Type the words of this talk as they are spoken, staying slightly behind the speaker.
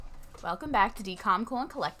Welcome back to Decom Cool and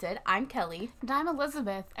Collected. I'm Kelly. And I'm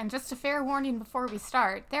Elizabeth. And just a fair warning before we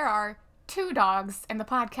start, there are 2 dogs in the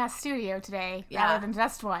podcast studio today, rather than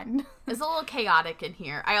just one. It's a little chaotic in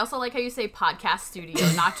here. I also like how you say podcast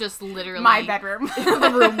studio, not just literally my bedroom.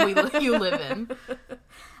 the room you live in.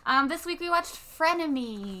 This week we watched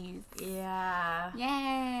Frenemies. Yeah.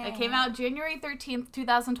 Yay. It came out January 13th,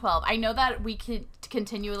 2012. I know that we can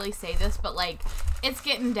continually say this, but, it's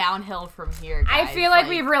getting downhill from here, guys. I feel like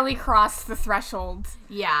we've really crossed the threshold.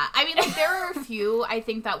 Yeah. I mean, there are a few I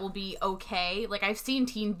think that will be okay. I've seen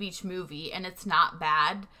Teen Beach Movie, and it's not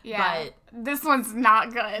bad. Yeah. But this one's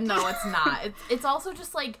not good. no, it's not. It's also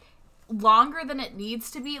just, longer than it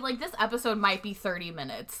needs to be. This episode might be 30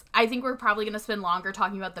 minutes. I think we're probably going to spend longer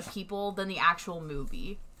talking about the people than the actual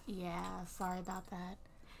movie. Yeah, sorry about that.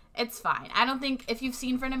 It's fine. I don't think, if you've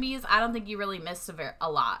seen Frenemies, I don't think you really missed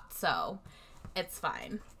a lot, so it's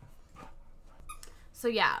fine. So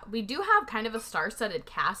yeah, we do have kind of a star-studded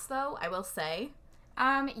cast, though, I will say.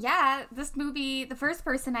 Yeah, this movie, the first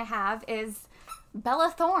person I have is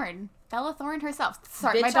Bella Thorne. Bella Thorne herself.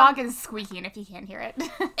 Sorry, my dog is squeaking if you can't hear it.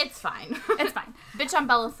 It's fine. It's fine. Bitch, I'm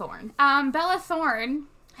Bella Thorne. Bella Thorne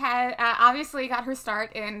had obviously got her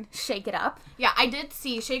start in Shake It Up. Yeah, I did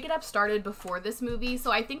see Shake It Up started before this movie,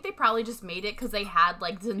 so I think they probably just made it because they had,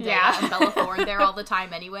 Zendaya and Bella Thorne there all the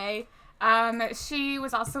time anyway. She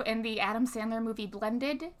was also in the Adam Sandler movie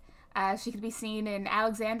Blended. She could be seen in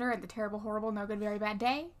Alexander and The Terrible, Horrible, No Good, Very Bad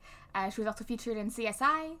Day. She was also featured in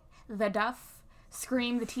CSI, The Duff,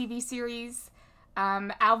 Scream, the TV series,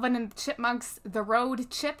 Alvin and the Chipmunks, The Road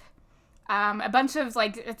Chip, a bunch of,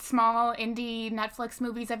 small indie Netflix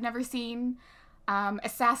movies I've never seen,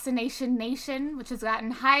 Assassination Nation, which has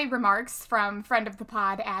gotten high remarks from friend of the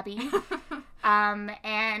pod, Abby,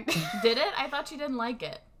 and... Did it? I thought you didn't like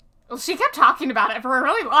it. Well, she kept talking about it for a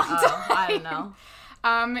really long time. I don't know.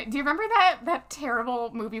 Do you remember that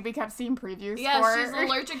terrible movie we kept seeing previews for? Yeah, she's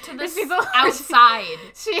allergic to the outside.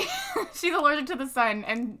 She's allergic to the sun,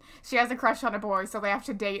 and she has a crush on a boy, so they have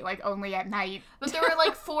to date, only at night. But there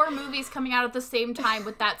were, 4 movies coming out at the same time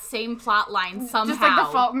with that same plot line somehow. Just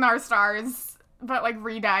The Fault in Our Stars, but,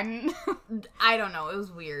 redone. I don't know. It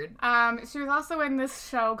was weird. She was also in this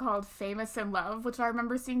show called Famous in Love, which I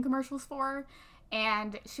remember seeing commercials for,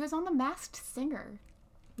 and she was on The Masked Singer.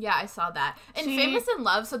 Yeah, I saw that. And Famous in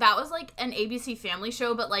Love, so that was, an ABC Family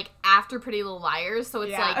show, but, after Pretty Little Liars, so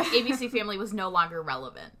it's, ABC Family was no longer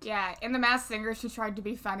relevant. Yeah, in The Masked Singer, she tried to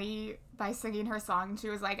be funny by singing her song, and she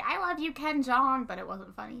was like, I love you, Ken Jeong, but it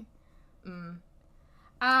wasn't funny.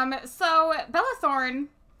 So, Bella Thorne,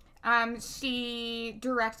 she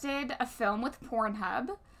directed a film with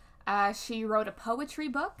Pornhub. She wrote a poetry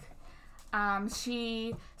book.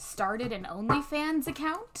 She started an OnlyFans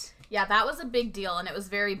account. Yeah, that was a big deal, and it was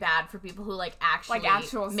very bad for people who, actually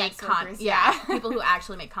actual make sex workers, people who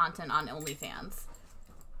actually make content on OnlyFans.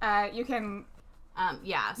 You can...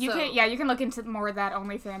 You can look into more of that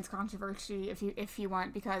OnlyFans controversy if you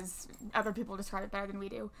want, because other people describe it better than we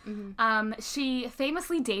do. Mm-hmm. She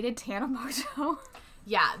famously dated Tana Mongeau.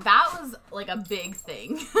 Yeah, that was, a big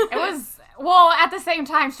thing. It was... Well, at the same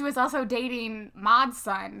time, she was also dating Mod's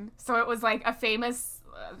son, so it was, a famous...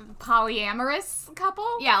 polyamorous couple?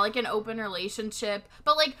 Yeah, an open relationship.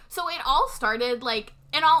 But, so it all started,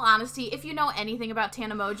 in all honesty, if you know anything about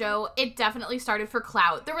Tana Mongeau, it definitely started for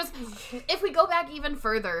clout. There was, if we go back even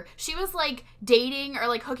further, she was, dating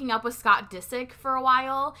or, hooking up with Scott Disick for a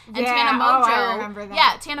while. And Tana Mongeau, I remember that.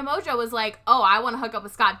 Yeah, Tana Mongeau was I want to hook up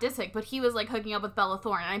with Scott Disick, but he was, hooking up with Bella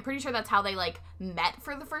Thorne. And I'm pretty sure that's how they, met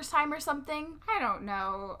for the first time or something. I don't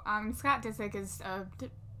know. Scott Disick is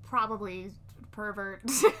probably... pervert.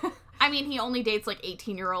 I mean, he only dates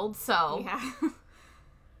 18-year-olds, so yeah.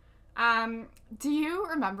 Do you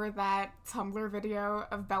remember that Tumblr video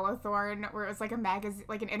of Bella Thorne where it was a magazine,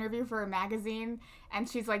 an interview for a magazine, and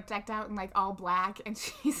she's decked out in all black, and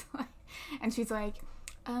she's like,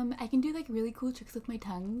 I can do really cool tricks with my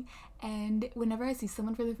tongue, and whenever I see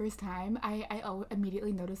someone for the first time, I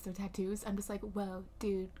immediately notice their tattoos. I'm just like, whoa,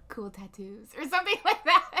 dude, cool tattoos, or something like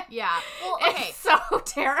that. Yeah. Well, okay. It's so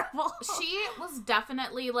terrible. She was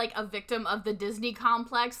definitely a victim of the Disney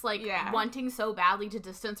complex, wanting so badly to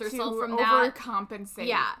distance herself from that. Overcompensate.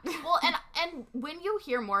 Yeah. Well, and when you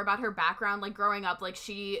hear more about her background, growing up,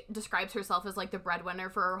 she describes herself as the breadwinner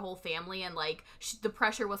for her whole family, and the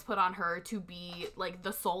pressure was put on her to be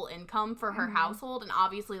the sole income for her household, and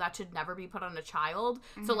obviously that should never be put on a child.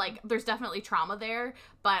 So there's definitely trauma there,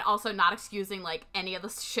 but also not excusing any of the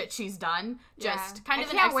shit she's done. Just kind of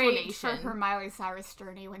an explanation. Wait for her Miley Cyrus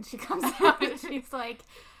journey when she comes out and she's like,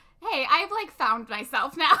 hey, I've found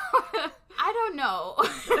myself now. I don't know.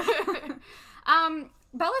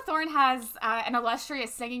 Bella Thorne has an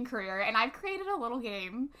illustrious singing career, and I've created a little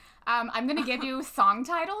game. I'm going to give you song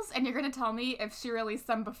titles, and you're going to tell me if she released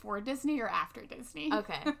them before Disney or after Disney.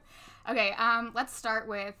 Okay. Okay, let's start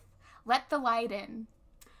with Let the Light In.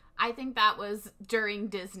 I think that was during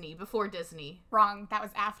Disney, before Disney. Wrong. That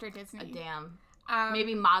was after Disney. Damn.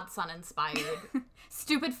 Maybe Mod Sun inspired.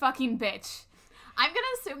 Stupid fucking bitch. I'm gonna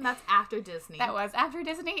assume that's after Disney. That was after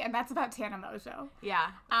Disney, and that's about Tana Mojo.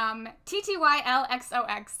 Yeah.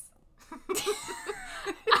 TTYLXOX.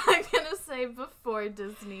 I'm gonna say before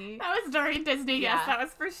Disney. That was during Disney, Yeah. yes. That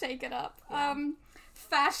was for Shake It Up. Yeah.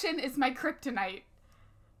 Fashion is my kryptonite.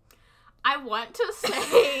 I want to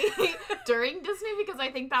say during Disney because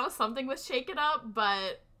I think that was something with Shake It Up,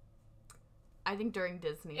 but I think during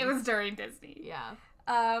Disney. It was during Disney. Yeah.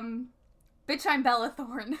 Bitch, I'm Bella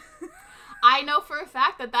Thorne. I know for a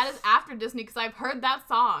fact that that is after Disney because I've heard that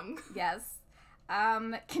song. Yes.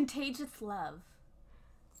 Contagious Love.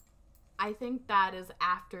 I think that is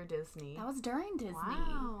after Disney. That was during Disney.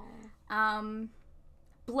 Wow.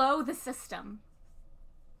 Blow the System.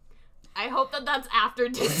 I hope that that's after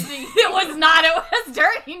Disney. It was not. It was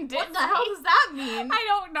during Disney. What the hell does that mean? I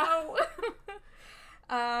don't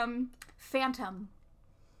know. Phantom.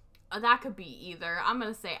 That could be either. I'm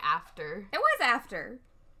gonna say after. It was after.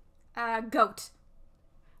 Goat.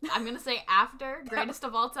 I'm gonna say after. Greatest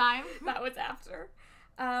of all time. That was after.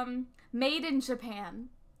 Made in Japan.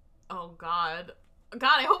 Oh God.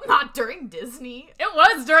 God, I hope not during Disney. It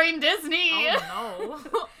was during Disney. Oh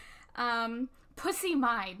no. Pussy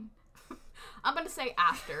Mine. I'm gonna say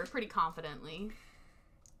after, pretty confidently.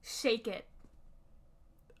 Shake It.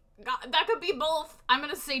 God, that could be both. I'm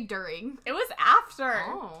gonna say during. It was after.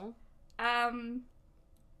 Oh.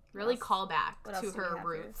 Really else? call back What else to do we her have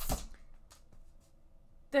roots. here?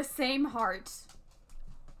 The Same Heart.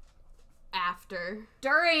 After.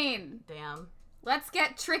 During. Damn. Let's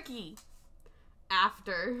Get Tricky.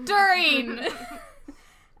 After. During.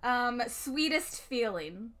 Sweetest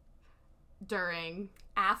Feeling. During.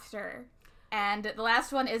 After. And the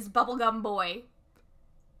last one is Bubblegum Boy.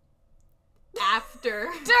 After.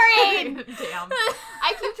 During. Damn.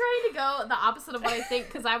 I keep trying to go the opposite of what I think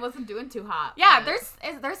because I wasn't doing too hot. Yeah,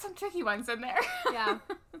 but- there's some tricky ones in there. Yeah.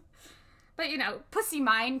 But, you know, Pussy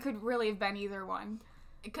Mine could really have been either one.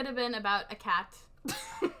 It could have been about a cat.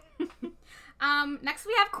 Next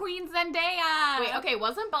we have Queen Zendaya. Wait, okay,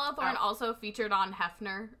 wasn't Bella Thorne Oh. also featured on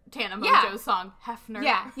Hefner? Tana Mojo's Yeah. song, Hefner.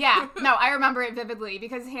 Yeah. No, I remember it vividly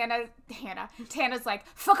because Tana's like,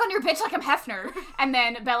 fuck on your bitch like I'm Hefner. And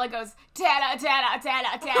then Bella goes, Tana.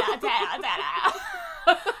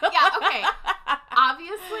 Yeah, okay.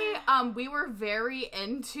 Obviously, we were very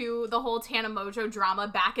into the whole Tana Mojo drama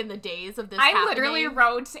back in the days of this I literally happening.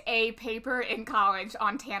 wrote a paper in college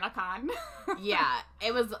on TanaCon. Yeah,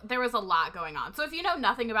 there was a lot going on. So if you know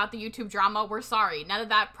nothing about the YouTube drama, we're sorry. None of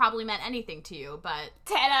that probably meant anything to you, but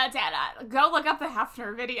Tana. Go look up the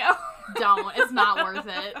Hefner video. don't. It's not worth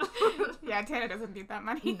it. Yeah, Tana doesn't need that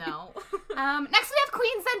money. No. Next we have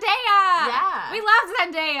Queen Zendaya. Yeah. We love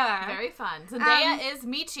Zendaya. Very fun. Zendaya is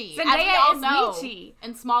Michi. Zendaya as we all is know. Michi.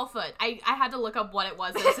 And Smallfoot. I had to look up what it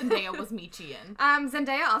was that Zendaya was Michi in.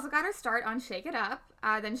 Zendaya also got her start on Shake It Up.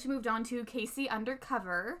 Then she moved on to Casey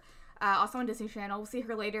Undercover, also on Disney Channel. We'll see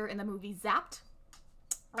her later in the movie Zapped.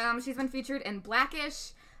 She's been featured in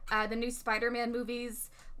Blackish, the new Spider-Man movies,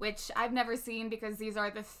 which I've never seen because these are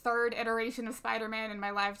the third iteration of Spider-Man in my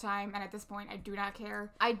lifetime, and at this point, I do not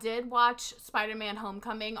care. I did watch Spider-Man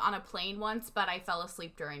Homecoming on a plane once, but I fell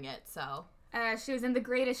asleep during it, so. She was in The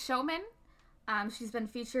Greatest Showman. She's been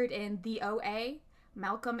featured in The OA,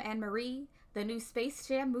 Malcolm and Marie, the new Space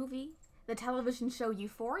Jam movie, the television show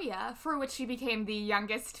Euphoria, for which she became the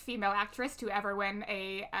youngest female actress to ever win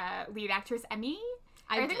a lead actress Emmy.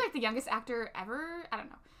 I think like the youngest actor ever. I don't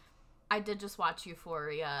know. I did just watch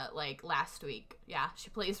Euphoria, like, last week. Yeah, she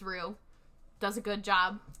plays Rue. Does a good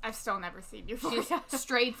job. I've still never seen Euphoria. She's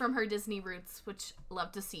strayed from her Disney roots, which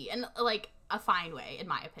love to see. And, like, a fine way, in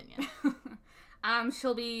my opinion.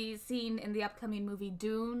 She'll be seen in the upcoming movie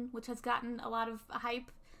Dune, which has gotten a lot of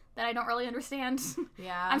hype that I don't really understand.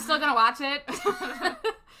 Yeah. I'm still gonna watch it.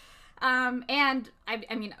 And,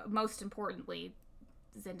 I mean, most importantly,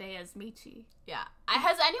 Zendaya's Michi. Yeah.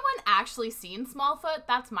 Has anyone actually seen Smallfoot?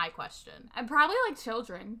 That's my question. Probably, like,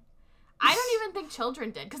 children. I don't even think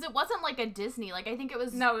children did, because it wasn't, like, a Disney. Like, I think it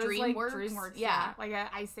was DreamWorks. Like DreamWorks, yeah. Like a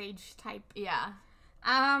Ice Age type. Yeah.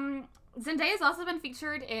 Zendaya's also been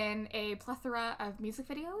featured in a plethora of music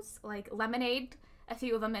videos, like Lemonade, a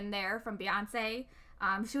few of them in there from Beyonce.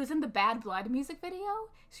 She was in the Bad Blood music video.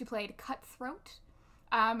 She played Cutthroat.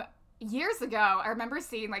 Years ago, I remember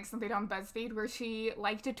seeing, like, something on BuzzFeed where she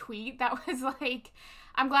liked a tweet that was, like,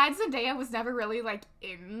 I'm glad Zendaya was never really, like,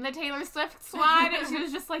 in the Taylor Swift squad. She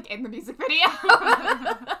was just, like, in the music video.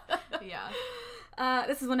 Yeah.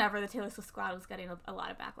 This is whenever the Taylor Swift squad was getting a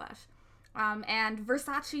lot of backlash. And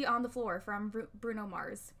Versace on the Floor from Bruno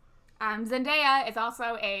Mars. Zendaya is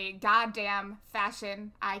also a goddamn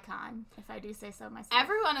fashion icon, if I do say so myself.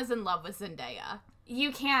 Everyone is in love with Zendaya.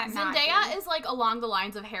 You can't not Zendaya be. is, like, along the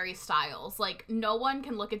lines of Harry Styles. Like, no one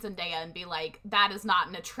can look at Zendaya and be like, that is not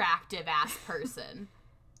an attractive-ass person.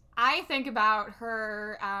 I think about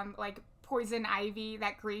her, like, Poison Ivy,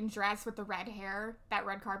 that green dress with the red hair, that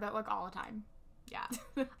red carpet look all the time. Yeah.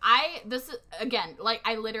 Again, like,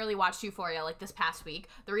 I literally watched Euphoria, like, this past week.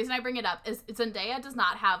 The reason I bring it up is Zendaya does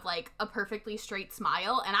not have, like, a perfectly straight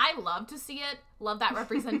smile, and I love to see it. Love that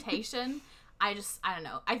representation. I don't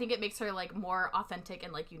know. I think it makes her, like, more authentic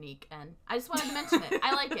and, like, unique, and I just wanted to mention it.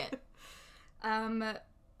 I like it.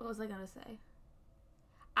 What was I gonna say?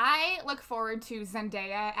 I look forward to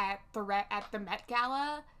Zendaya at the Met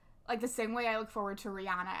Gala, like, the same way I look forward to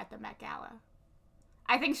Rihanna at the Met Gala.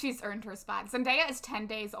 I think she's earned her spot. Zendaya is 10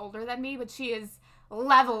 days older than me, but she is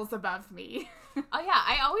levels above me. Oh, yeah.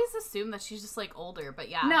 I always assume that she's just, like, older, but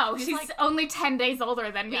yeah. No, she's like, only 10 days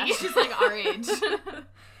older than me. Yeah, she's, like, our age.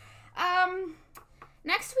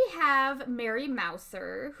 Next we have Mary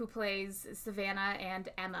Mouser, who plays Savannah and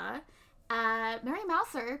Emma. Mary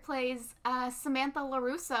Mouser plays Samantha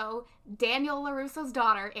LaRusso, Daniel LaRusso's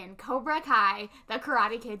daughter in Cobra Kai, the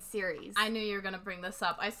Karate Kid series. I knew you were going to bring this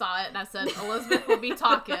up. I saw it and I said, Elizabeth will be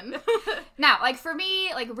talking. Now, like, for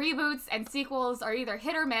me, like, reboots and sequels are either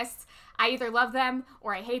hit or miss. I either love them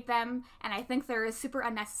or I hate them, and I think they're super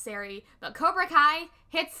unnecessary. But Cobra Kai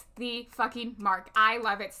hits the fucking mark. I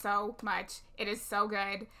love it so much. It is so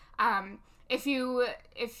good. If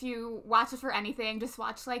you watch it for anything, just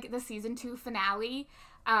watch, like, the season 2 finale.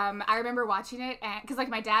 I remember watching it, and because, like,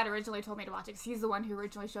 my dad originally told me to watch it, because he's the one who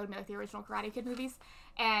originally showed me, like, the original Karate Kid movies,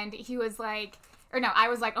 and he was like, or no, I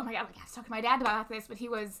was like, oh my god, like, I have to talk to my dad about this, but he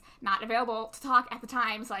was not available to talk at the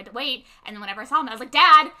time, so I had to wait, and then whenever I saw him, I was like,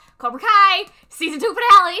 Dad, Cobra Kai, season 2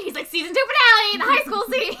 finale, he's like, season 2 finale, the high school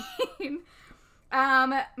scene.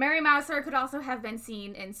 Mary Mouser could also have been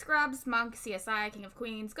seen in Scrubs, Monk, CSI, King of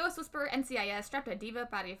Queens, Ghost Whisperer, NCIS, Drop Dead Diva,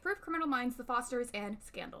 Body of Proof, Criminal Minds, The Fosters, and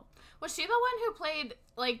Scandal. Was she the one who played,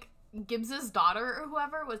 like, Gibbs's daughter or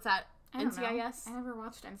whoever? Was that NCIS? I never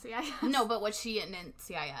watched NCIS. No, but was she in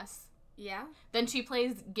NCIS? Yeah? Then she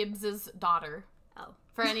plays Gibbs's daughter. Oh.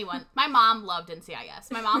 For anyone. My mom loved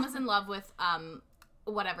NCIS. My mom is in love with,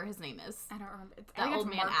 whatever his name is. I don't remember. The old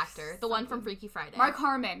man actor. The one from Freaky Friday. Mark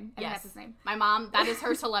Harmon. I think Yes. that's his name. My mom, that is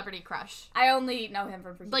her celebrity crush. I only know him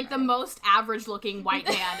from Freaky Like, Friday. the most average-looking white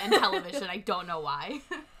man in television. I don't know why.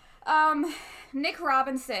 Nick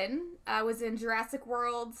Robinson was in Jurassic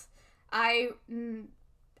World. I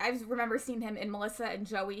remember seeing him in Melissa and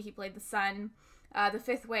Joey. He played the son. The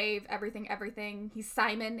Fifth Wave, Everything. He's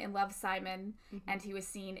Simon in Love, Simon. Mm-hmm. And he was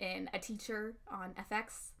seen in A Teacher on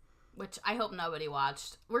FX. Which I hope nobody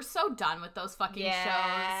watched. We're so done with those fucking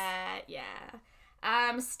shows. Yeah.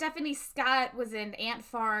 Stephanie Scott was in Ant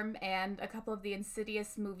Farm and a couple of the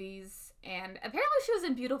Insidious movies. And apparently she was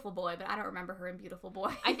in Beautiful Boy, but I don't remember her in Beautiful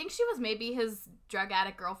Boy. I think she was maybe his drug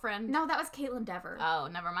addict girlfriend. No, that was Caitlin Dever. Oh,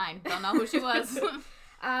 never mind. Don't know who she was.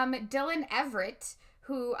 Dylan Everett,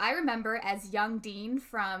 who I remember as young Dean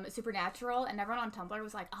from Supernatural, and everyone on Tumblr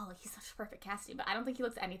was like, oh, like, he's such perfect casting, but I don't think he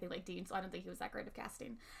looks anything like Dean, so I don't think he was that great of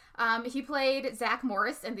casting. He played Zach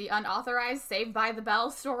Morris in the unauthorized Saved by the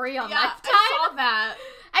Bell story on Lifetime. I saw that.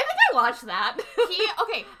 I think I watched that.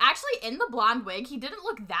 Actually, in the blonde wig, he didn't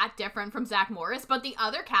look that different from Zach Morris, but the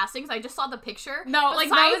other castings, I just saw the picture. No,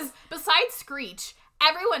 besides Screech,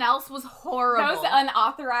 everyone else was horrible. Those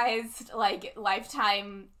unauthorized, like,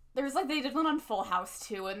 Lifetime... There's, like, they did one on Full House,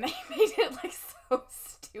 too, and they made it, like, so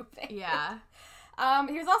stupid. Yeah.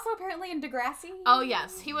 He was also apparently in Degrassi. Oh,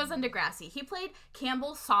 yes. He was in Degrassi. He played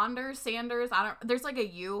Campbell Sanders. There's, like, a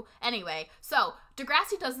U. Anyway, so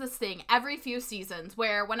Degrassi does this thing every few seasons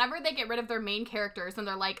where whenever they get rid of their main characters and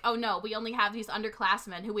they're like, oh, no, we only have these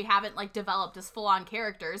underclassmen who we haven't, like, developed as full-on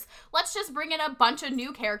characters. Let's just bring in a bunch of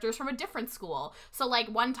new characters from a different school. So, like,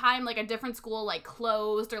 one time, like, a different school, like,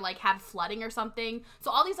 closed or, like, had flooding or something.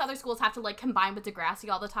 So all these other schools have to, like, combine with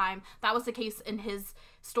Degrassi all the time. That was the case in his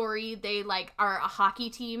story. They, like, are a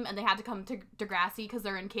hockey team and they had to come to Degrassi because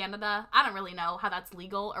they're in Canada. I don't really know how that's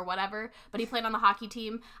legal or whatever, but he played on the hockey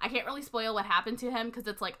team. I can't really spoil what happened to him because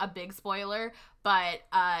it's, like, a big spoiler, but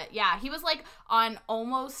yeah, he was, like, on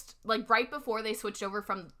almost, like, right before they switched over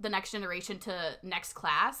from The Next Generation to Next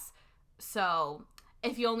Class. So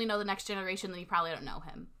if you only know The Next Generation, then you probably don't know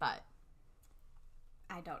him, but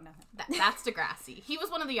I don't know him. That's Degrassi. He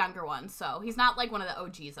was one of the younger ones, so he's not like one of the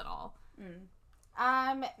OGs at all.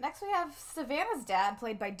 Next we have Savannah's dad,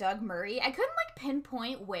 played by Doug Murray. I couldn't like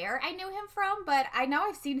pinpoint where I knew him from, but I know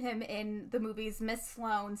I've seen him in the movies Miss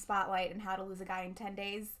Sloane, Spotlight, and How to Lose a Guy in 10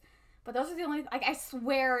 Days. But those are the only, like, I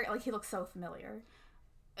swear, like, he looks so familiar.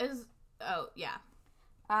 Oh, yeah.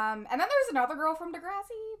 And then there's another girl from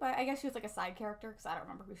Degrassi, but I guess she was like a side character, because I don't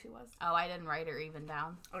remember who she was. Oh, I didn't write her even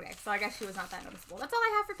down. Okay, so I guess she was not that noticeable. That's all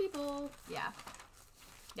I have for people. Yeah.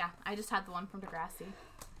 Yeah, I just had the one from Degrassi.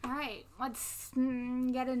 All right, let's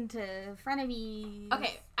get into frenemies.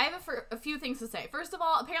 Okay, I have a few things to say. First of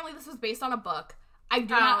all, apparently this was based on a book. I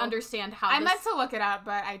do not understand how I meant to look it up,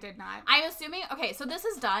 but I did not. I'm assuming, okay, so this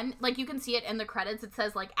is done, like, you can see it in the credits. It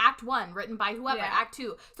says, like, Act 1, written by whoever, Act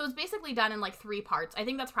 2. So it's basically done in, like, 3 parts. I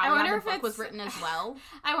think that's probably how the book was written as well.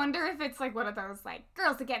 I wonder if it's, like, one of those, like,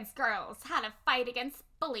 girls against girls, how to fight against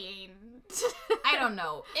bullying. I don't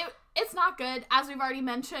know. It's not good, as we've already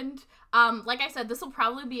mentioned. Like I said, this will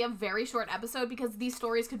probably be a very short episode because these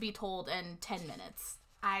stories could be told in 10 minutes.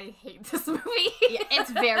 I hate this movie. Yeah,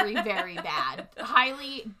 it's very, very bad.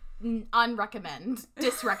 Highly disrecommend.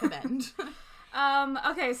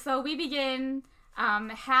 Okay, so we begin.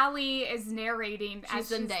 Hallie is narrating as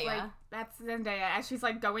she's Zendaya. Like, that's Zendaya, as she's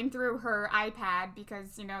like going through her iPad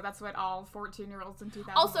because, you know, that's what all 14-year-olds in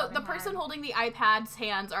 2000. Also, the person holding the iPad's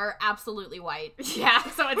hands are absolutely white. Yeah,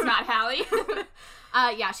 so it's not Hallie.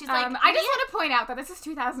 Yeah, she's like... I just want to point out that this is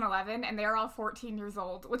 2011 and they're all 14 years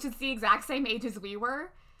old, which is the exact same age as we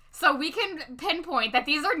were. So we can pinpoint that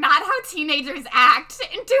these are not how teenagers act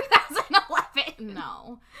in 2011.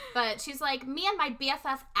 No. But she's like, me and my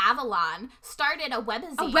BFF Avalon started a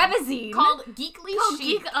webazine. A webazine? Called Geekly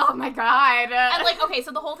Chic. Oh my god. And like, okay,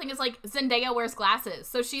 so the whole thing is like, Zendaya wears glasses.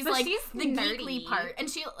 So she's like she's the nerdy. geekly part. And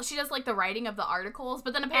she does like the writing of the articles,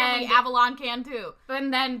 but then apparently Avalon can too.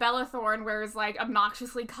 And then Bella Thorne wears like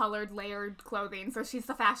obnoxiously colored layered clothing, so she's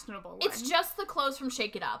the fashionable one. It's just the clothes from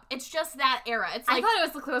Shake It Up. It's just that era. It's like, I thought it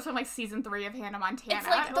was the clothes from like season 3 of Hannah Montana. It's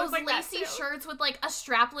like those lacy shirts with like a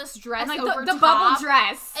strapless dress and, like, over the top. bubble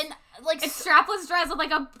dress. And like it's strapless dress with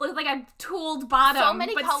like a tooled bottom. So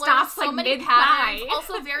many but colors, stops, so like, many mid-thigh. patterns.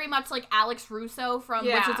 Also very much like Alex Russo from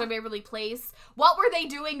Witches of Waverly Place. What were they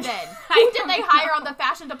doing then? Who did they hire on the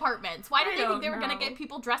fashion departments? Why did they think they were gonna get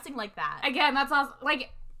people dressing like that? Again, that's also like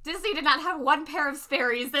Disney did not have one pair of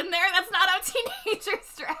Sperry's in there. That's not how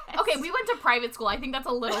teenagers dress. Okay, we went to private school. I think that's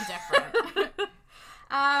a little different.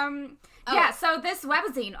 Yeah, so this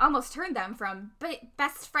webzine almost turned them from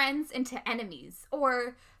best friends into enemies,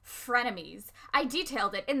 or frenemies. I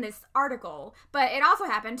detailed it in this article, but it also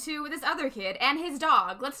happened to this other kid and his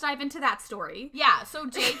dog. Let's dive into that story. Yeah, so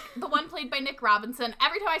Jake, the one played by Nick Robinson,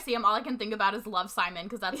 every time I see him, all I can think about is Love, Simon,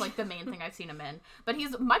 because that's like the main thing I've seen him in. But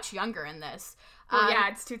he's much younger in this. Well, yeah,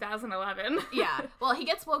 it's 2011. Yeah. Well, he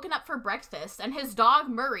gets woken up for breakfast, and his dog,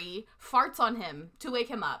 Murray, farts on him to wake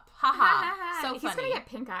him up. Haha. So funny. He's gonna get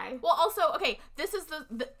pink eye. Well, also, okay, this is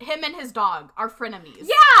the him and his dog are frenemies.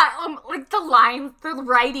 Yeah, like the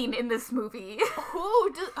writing in this movie.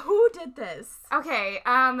 Who did this? Okay,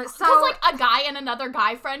 so... Because, like, a guy and another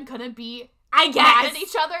guy friend couldn't be I guess. mad at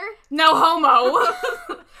each other? No homo.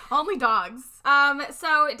 Only dogs.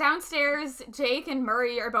 So downstairs, Jake and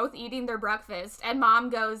Murray are both eating their breakfast, and Mom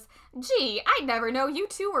goes, "Gee, I never know you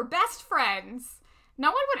two were best friends." No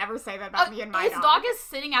one would ever say that about me and my dog. His dog is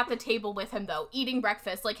sitting at the table with him, though, eating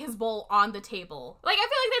breakfast, like, his bowl on the table. Like, I feel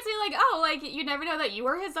like they'd say, like, oh, like, you never know that you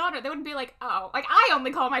were his dog, or they wouldn't be like, oh, like, I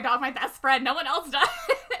only call my dog my best friend, no one else does.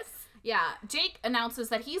 Yeah, Jake announces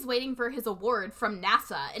that he's waiting for his award from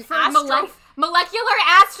NASA in molecular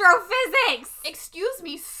astrophysics. Excuse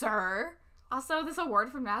me, sir. Also, this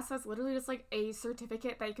award from NASA is literally just like a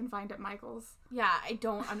certificate that you can find at Michael's. Yeah, I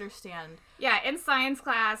don't understand. Yeah, in science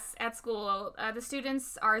class at school, the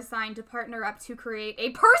students are assigned to partner up to create a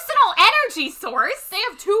personal energy source. They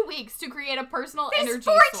have 2 weeks to create a personal energy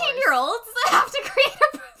source. There's 14-year-olds that have to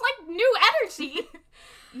create new energy.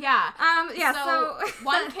 Yeah. So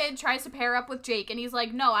one kid tries to pair up with Jake, and he's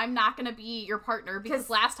like, no, I'm not going to be your partner because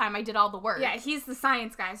last time I did all the work. Yeah, he's the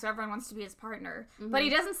science guy, so everyone wants to be his partner. Mm-hmm. But he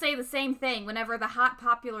doesn't say the same thing whenever the hot,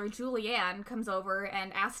 popular Julianne comes over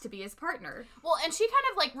and asks to be his partner. Well, and she kind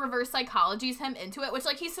of, like, reverse psychologies him into it, which,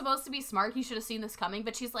 like, he's supposed to be smart. He should have seen this coming.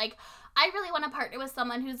 But she's like, I really want to partner with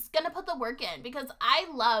someone who's going to put the work in because I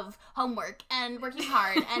love homework and working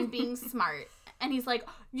hard and being smart. And he's like,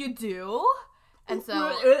 you do? And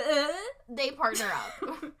so they partner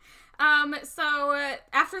up. So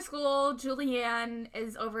after school, Julianne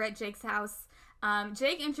is over at Jake's house.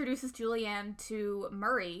 Jake introduces Julianne to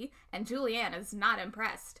Murray, and Julianne is not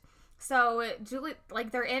impressed. So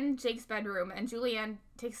they're in Jake's bedroom, and Julianne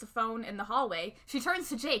takes the phone in the hallway. She turns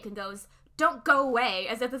to Jake and goes, "Don't go away,"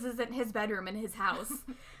 as if this isn't his bedroom in his house.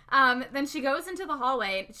 Then she goes into the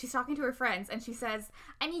hallway, she's talking to her friends, and she says,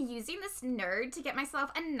 "I'm using this nerd to get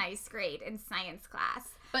myself a nice grade in science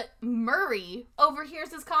class." But Murray overhears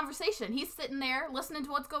this conversation. He's sitting there listening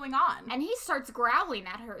to what's going on. And he starts growling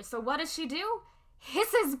at her. So what does she do?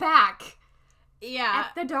 Hisses back. Yeah.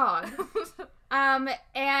 At the dog.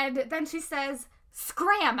 And then she says,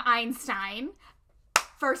 "Scram, Einstein."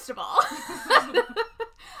 First of all.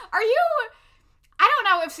 I don't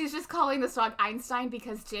know if she's just calling this dog Einstein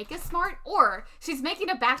because Jake is smart, or she's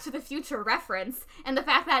making a Back to the Future reference, and the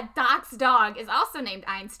fact that Doc's dog is also named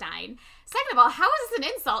Einstein. Second of all, how is this an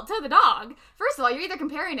insult to the dog? First of all, you're either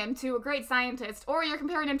comparing him to a great scientist, or you're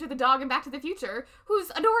comparing him to the dog in Back to the Future,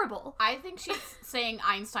 who's adorable. I think she's saying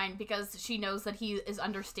Einstein because she knows that he is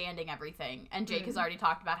understanding everything, and Jake has already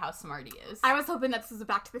talked about how smart he is. I was hoping that this was a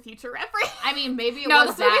Back to the Future reference. I mean, maybe it no,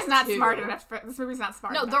 was this movie's that not too. smart enough. This movie's not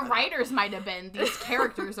smart No, enough. the writers might have been. These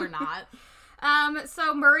characters are not.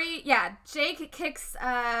 So Jake kicks,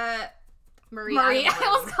 Murray I out of the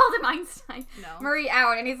almost room. called him Einstein. No. Murray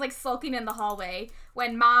out, and he's like sulking in the hallway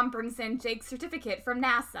when Mom brings in Jake's certificate from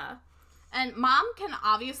NASA. And Mom can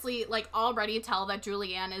obviously, already tell that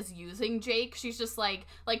Julianne is using Jake. She's just, like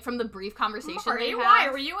from the brief conversation Murray, they have. why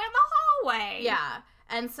were you in the hallway? Yeah.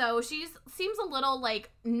 And so she seems a little,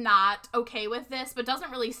 not okay with this, but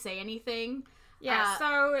doesn't really say anything. Yeah,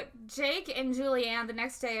 so Jake and Julianne the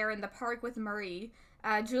next day are in the park with Murray.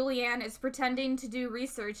 Julianne is pretending to do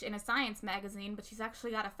research in a science magazine, but she's actually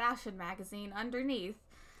got a fashion magazine underneath.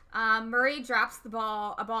 Murray drops a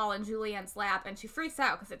ball in Julianne's lap, and she freaks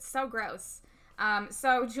out because it's so gross.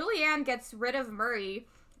 So Julianne gets rid of Murray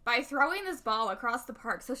by throwing this ball across the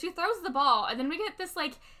park. So she throws the ball, and then we get this,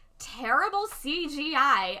 terrible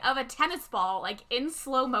CGI of a tennis ball, in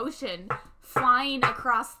slow motion, flying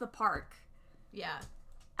across the park. Yeah.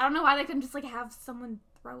 I don't know why they couldn't just, have someone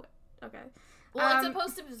throw it. Okay. Well, it's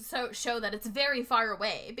supposed to show that it's very far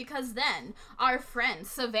away, because then our friend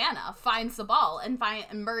Savannah finds the ball, and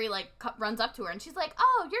Murray, runs up to her, and she's like,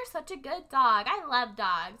 "Oh, you're such a good dog. I love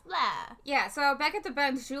dogs." Blah. Yeah, so back at the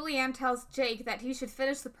bench, Julianne tells Jake that he should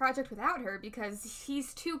finish the project without her because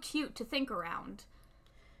he's too cute to think around.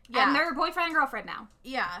 Yeah. And they're boyfriend and girlfriend now.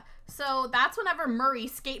 Yeah. So that's whenever Murray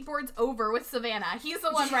skateboards over with Savannah. He's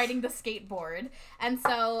the one riding the skateboard. And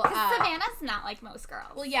so... Savannah's not like most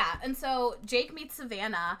girls. Well, yeah. And so Jake meets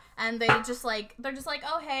Savannah, and they're just like,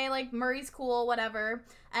 "Oh, hey, Murray's cool, whatever."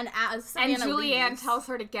 And as Savannah And Julianne leaves, tells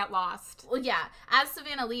her to get lost. Well, yeah. As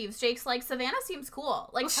Savannah leaves, Jake's like, "Savannah seems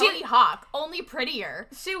cool. she- Tony Hawk, only prettier."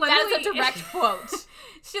 She literally... That is a direct quote.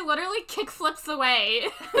 She literally kickflips away.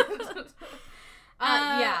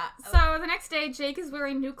 Yeah. So the next day, Jake is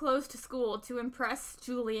wearing new clothes to school to impress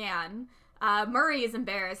Julianne. Murray is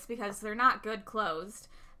embarrassed because they're not good clothes.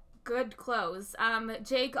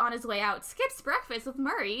 Jake, on his way out, skips breakfast with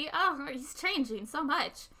Murray. Oh, he's changing so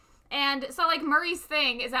much. And so, Murray's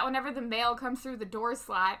thing is that whenever the mail comes through the door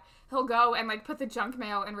slot, he'll go and, put the junk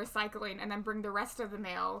mail in recycling and then bring the rest of the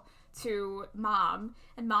mail to Mom.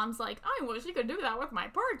 And Mom's like, "I wish you could do that with my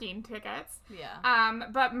parking tickets." Yeah.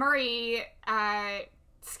 But Murray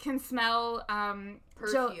can smell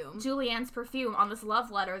Perfume. Julianne's perfume on this love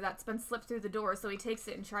letter that's been slipped through the door, so he takes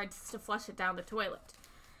it and tries to flush it down the toilet.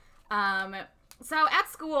 So at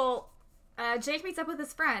school, Jake meets up with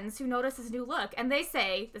his friends who notice his new look, and they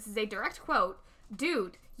say, this is a direct quote,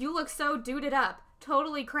 "Dude, you look so duded up.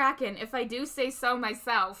 Totally crackin', if I do say so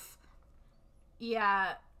myself."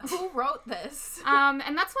 Yeah. Who wrote this?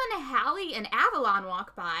 And that's when Hallie and Avalon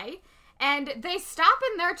walk by, and they stop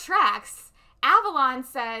in their tracks. Avalon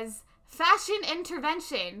says, "Fashion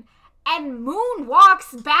intervention," and Moon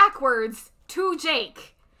walks backwards to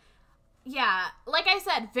Jake. Yeah, like I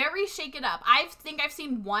said, very Shake It Up. I think I've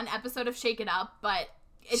seen one episode of Shake It Up, but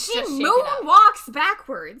it's just Shake It Up. Moon walks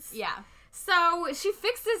backwards. Yeah. So she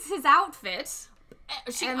fixes his outfit.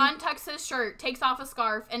 She And- untucks his shirt, takes off a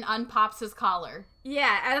scarf, and unpops his collar.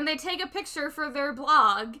 Yeah, and they take a picture for their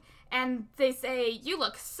blog, and they say, "You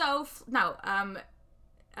look so..."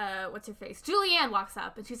 What's her face? Julianne walks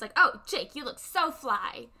up, and she's like, "Oh, Jake, you look so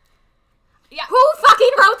fly." Yeah. Who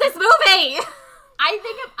fucking wrote this movie? I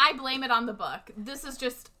think I blame it on the book. This is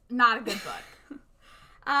just not a good book.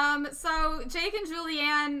 So Jake and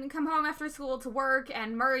Julianne come home after school to work,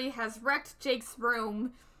 and Murray has wrecked Jake's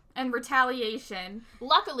room in retaliation.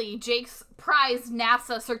 Luckily, Jake's prized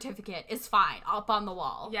NASA certificate is fine, up on the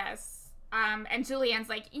wall. Yes. And Julianne's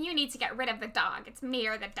like, you need to get rid of the dog. It's me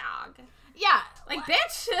or the dog. Yeah. Like,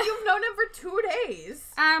 bitch. You've known him for 2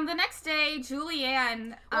 days. The next day,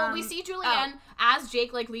 Julianne... Well, we see Julianne, as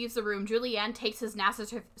Jake, like, leaves the room, Julianne takes his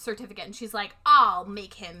NASA certificate, and she's like, I'll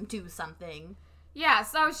make him do something. Yeah,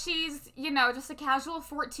 so she's, you know, just a casual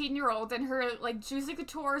 14-year-old in her, like, Juicy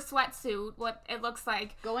Couture sweatsuit, what it looks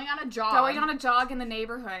like. Going on a jog In the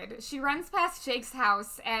neighborhood. She runs past Jake's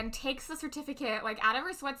house and takes the certificate, like, out of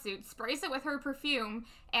her sweatsuit, sprays it with her perfume,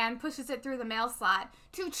 and pushes it through the mail slot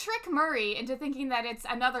to trick Murray into thinking that it's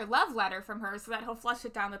another love letter from her so that he'll flush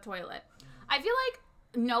it down the toilet. I feel like,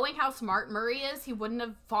 knowing how smart Murray is, he wouldn't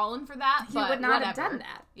have fallen for that, He would not have done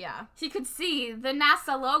that. Yeah. He could see the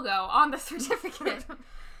NASA logo on the certificate.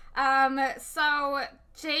 So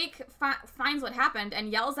Jake finds what happened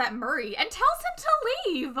and yells at Murray and tells him to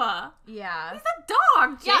leave. Yeah. He's a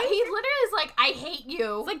dog, Jake. Yeah, he literally is like, I hate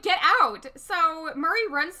you. It's like, get out. So Murray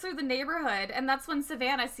runs through the neighborhood, and that's when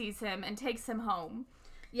Savannah sees him and takes him home.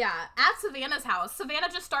 Yeah, at Savannah's house, Savannah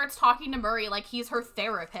just starts talking to Murray like he's her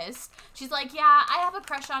therapist. She's like, yeah, I have a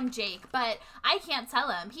crush on Jake, but I can't tell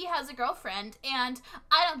him. He has a girlfriend, and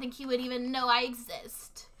I don't think he would even know I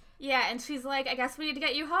exist. Yeah, and she's like, I guess we need to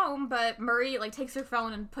get you home, but Murray, like, takes her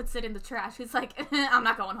phone and puts it in the trash. He's like, I'm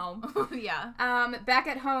not going home. Yeah. Back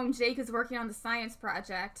at home, Jake is working on the science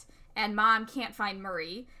project, and Mom can't find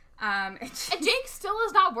Murray. And Jake still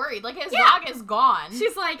is not worried. Like, his dog is gone.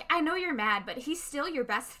 She's like, I know you're mad, but he's still your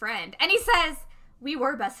best friend. And he says, we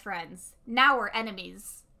were best friends. Now we're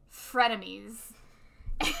enemies. Frenemies.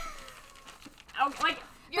 Oh, like,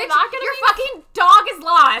 You're not gonna your fucking dog is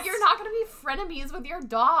lost. You're not gonna be frenemies with your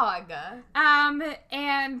dog.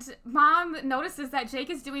 And Mom notices that Jake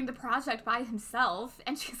is doing the project by himself,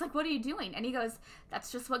 and she's like, what are you doing? And he goes,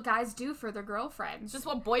 that's just what guys do for their girlfriends. It's just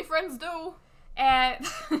what boyfriends do.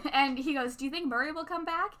 And he goes, do you think Murray will come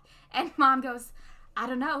back? And Mom goes, I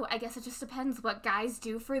don't know. I guess it just depends what guys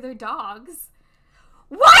do for their dogs.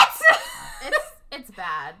 What? It's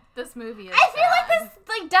bad. This movie is I feel bad. like this,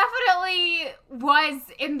 like, definitely was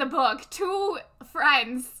in the book. 2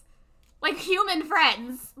 friends. Like, human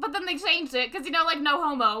friends. But then they changed it, because, you know, like, no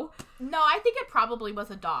homo. No, I think it probably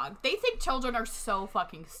was a dog. They think children are so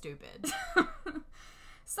fucking stupid.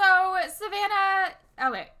 So, Savannah...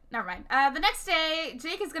 Oh, wait. Never mind. The next day,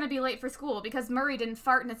 Jake is going to be late for school because Murray didn't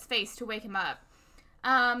fart in his face to wake him up.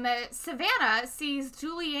 Savannah sees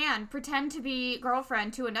Julianne pretend to be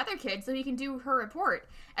girlfriend to another kid so he can do her report.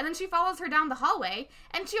 And then she follows her down the hallway,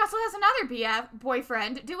 and she also has another BF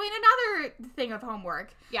boyfriend doing another thing of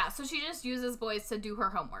homework. Yeah, so she just uses boys to do her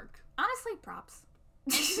homework. Honestly, props.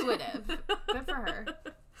 Intuitive. Good for her.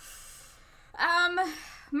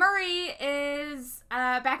 Murray is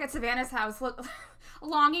back at Savannah's house,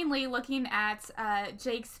 longingly looking at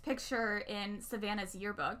Jake's picture in Savannah's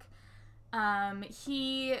yearbook.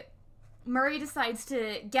 Murray decides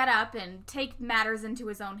to get up and take matters into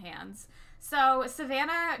his own hands. So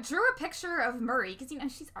Savannah drew a picture of Murray, because, you know,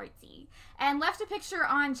 she's artsy, and left a picture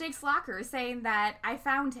on Jake's locker saying that I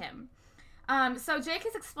found him. So Jake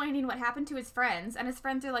is explaining what happened to his friends, and his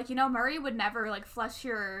friends are like, you know, Murray would never, like, flush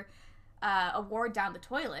your award down the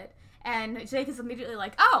toilet. And Jake is immediately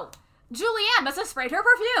like, oh, Julianne must have sprayed her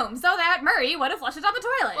perfume so that Murray would have flushed it down the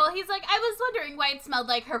toilet. Well, he's like, I was wondering why it smelled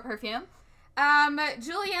like her perfume.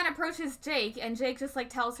 Julianne approaches Jake, and Jake just, like,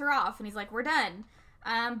 tells her off, and he's like, we're done.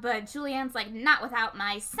 But Julianne's like, not without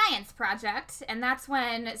my science project. And that's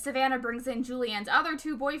when Savannah brings in Julianne's other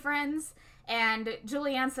 2 boyfriends, and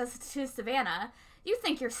Julianne says to Savannah, you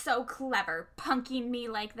think you're so clever, punking me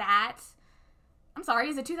like that. I'm sorry,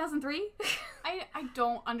 is it 2003? I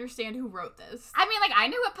don't understand who wrote this. I mean, like, I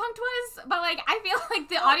knew what punked was, but, like, I feel like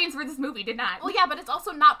the audience for this movie did not. Well, yeah, but it's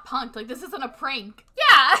also not punked. Like, this isn't a prank.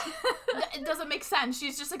 Yeah! It doesn't make sense.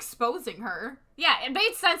 She's just exposing her. Yeah, it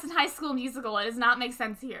made sense in High School Musical. It does not make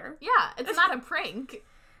sense here. Yeah, it's not a prank.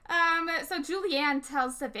 So Julianne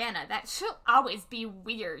tells Savannah that she'll always be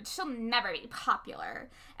weird. She'll never be popular.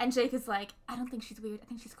 And Jake is like, I don't think she's weird. I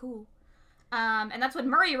think she's cool. And that's when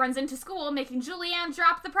Murray runs into school, making Julianne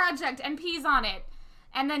drop the project and pees on it.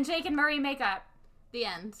 And then Jake and Murray make up. The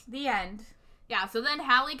end. The end. Yeah, so then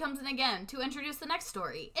Hallie comes in again to introduce the next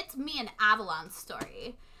story. It's me and Avalon's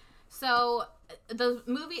story. So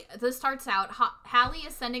this starts out, Hallie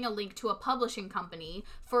is sending a link to a publishing company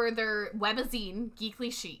for their webazine,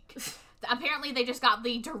 Geekly Chic. Apparently they just got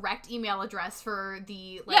the direct email address for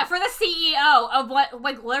the, like... Yeah, for the CEO of what,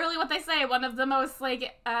 like, literally what they say, one of the most,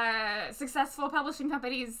 like, successful publishing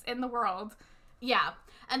companies in the world. Yeah.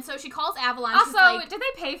 And so she calls Avalon. Also, she's like, did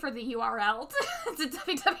they pay for the URL to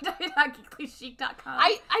www.geeklychic.com?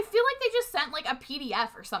 I feel like they just sent, like, a PDF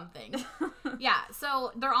or something. Yeah,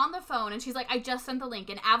 so they're on the phone, and she's like, I just sent the link,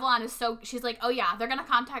 and Avalon is she's like, oh yeah, they're gonna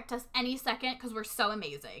contact us any second, because we're so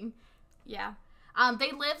amazing. Yeah.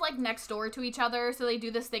 They live, like, next door to each other, so they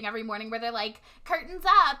do this thing every morning where they're like, curtains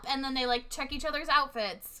up, and then they, like, check each other's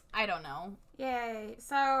outfits. I don't know. Yay.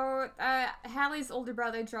 So, Hallie's older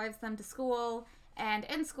brother drives them to school, and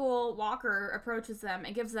in school, Walker approaches them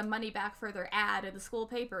and gives them money back for their ad in the school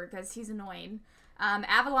paper, because he's annoying.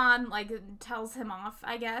 Avalon, like, tells him off,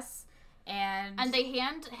 I guess, and they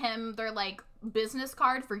hand him their, like, business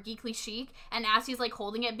card for Geekly Chic, and as he's, like,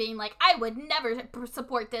 holding it, being like, I would never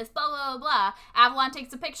support this, blah, blah, blah, blah, Avalon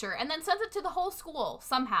takes a picture and then sends it to the whole school,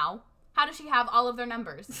 somehow. How does she have all of their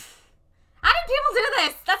numbers? How did people do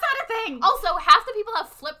this? That's not a thing! Also, half the people have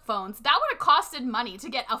flip phones. That would have costed money to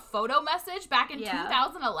get a photo message back in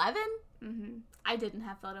 2011. Mm-hmm. I didn't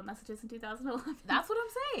have photo messages in 2011. That's what I'm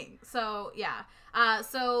saying. So, yeah.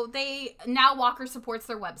 So now Walker supports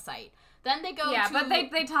their website. Then they go but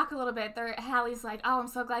they talk a little bit. Hallie's like, oh, I'm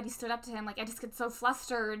so glad you stood up to him. Like, I just get so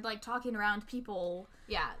flustered, like, talking around people.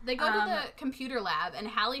 Yeah, they go to the computer lab, and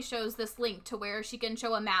Hallie shows this link to where she can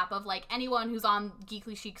show a map of, like, anyone who's on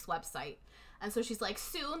Geekly Chic's website. And so she's like,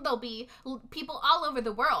 soon there'll be people all over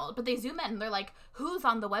the world. But they zoom in, and they're like, who's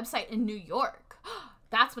on the website in New York?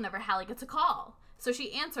 That's whenever Hallie gets a call. So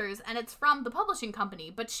she answers, and it's from the publishing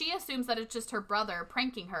company, but she assumes that it's just her brother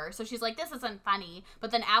pranking her. So she's like, this isn't funny.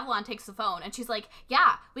 But then Avalon takes the phone, and she's like,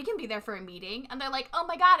 yeah, we can be there for a meeting. And they're like, oh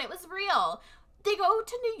my god, it was real. They go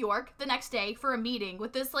to New York the next day for a meeting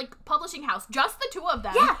with this, like, publishing house. Just the two of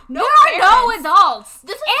them. Yeah, no there are no adults.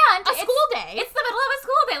 This is a school day. It's the middle of a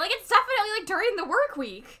school day. Like, it's definitely, like, during the work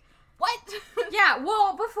week. What? Yeah,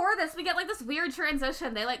 well, before this, we get, like, this weird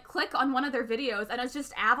transition. They, like, click on one of their videos, and it's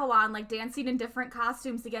just Avalon, like, dancing in different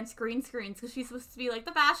costumes against green screens, because she's supposed to be, like,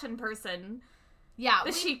 the fashion person. Yeah.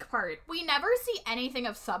 The chic part. We never see anything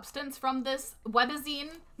of substance from this webazine.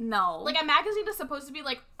 No. Like, a magazine is supposed to be,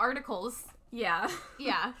 like, articles. Yeah.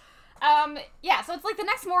 Yeah. Yeah, so it's, like, the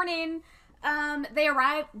next morning... they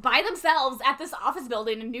arrive by themselves at this office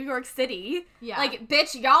building in New York City. Yeah. Like,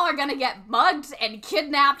 bitch, y'all are gonna get mugged and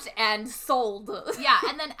kidnapped and sold. Yeah,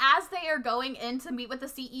 and then as they are going in to meet with the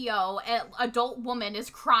CEO, an adult woman is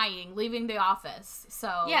crying, leaving the office,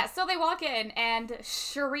 so... Yeah, so they walk in, and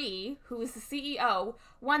Cherie, who is the CEO,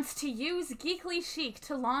 wants to use Geekly Chic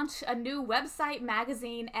to launch a new website,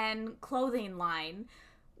 magazine, and clothing line,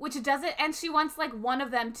 which doesn't... And she wants, like, one of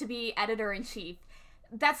them to be editor-in-chief.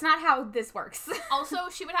 That's not how this works. Also,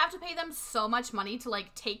 she would have to pay them so much money to,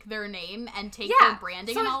 like, take their name and take their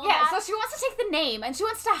branding and all of that. Yeah, so she wants to take the name, and she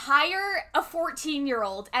wants to hire a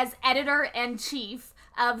 14-year-old as editor-in-chief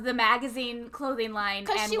of the magazine, clothing line,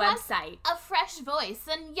 and she website. Wants a fresh voice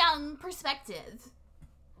and young perspective.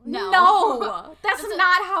 No, that's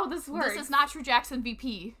not how this works. This is not True Jackson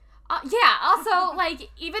VP. Yeah, also, like,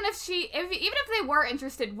 even if they were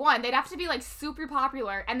interested, one, they'd have to be, like, super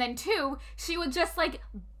popular, and then two, she would just, like,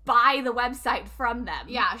 buy the website from them.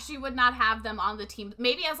 Yeah, she would not have them on the team.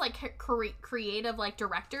 Maybe as, like, creative, like,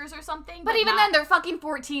 directors or something. But even then, they're fucking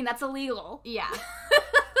 14. That's illegal. Yeah.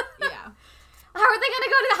 Yeah. How are they gonna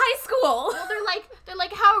go to high school? Well, they're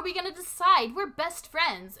like, how are we gonna decide? We're best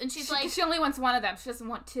friends. And she's like... She only wants one of them. She doesn't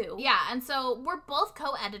want two. Yeah, and so we're both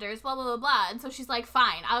co-editors, blah, blah, blah, blah. And so she's like,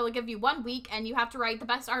 fine, I will give you 1 week, and you have to write the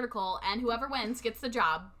best article, and whoever wins gets the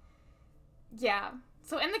job. Yeah.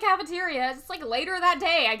 So in the cafeteria, it's, like, later that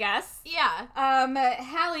day, I guess. Yeah.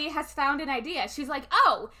 Hallie has found an idea. She's like,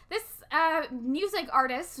 oh, this music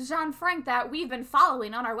artist, Jean Frank, that we've been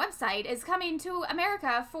following on our website is coming to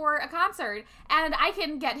America for a concert, and I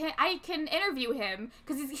can interview him,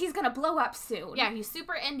 because he's gonna blow up soon. Yeah, he's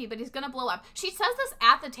super indie, but he's gonna blow up. She says this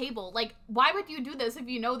at the table. Like, why would you do this if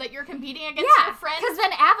you know that you're competing against your friend? Because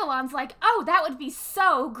then Avalon's like, oh, that would be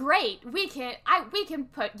so great. We can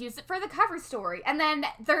use it for the cover story. And then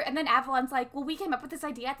Avalon's like, well, we came up with this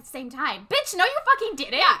idea at the same time. Bitch, no, you fucking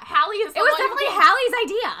didn't. Yeah, Hallie is. It was definitely Hallie's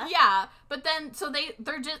idea. Yeah, but then so they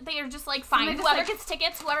are just like, fine. So whoever like, gets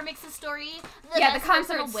tickets, whoever makes the story. The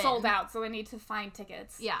concert's sold out, so we need to find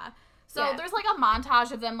tickets. Yeah. So there's like a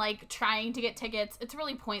montage of them like trying to get tickets. It's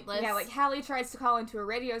really pointless. Yeah, like Hallie tries to call into a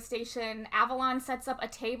radio station. Avalon sets up a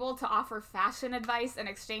table to offer fashion advice in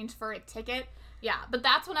exchange for a ticket. Yeah, but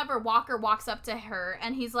that's whenever Walker walks up to her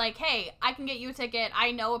and he's like, hey, I can get you a ticket.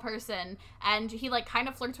 I know a person. And he like kind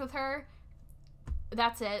of flirts with her.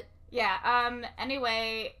 That's it. Yeah,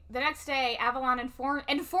 anyway, the next day, Avalon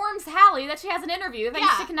informs Hallie that she has an interview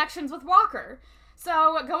thanks to connections with Walker.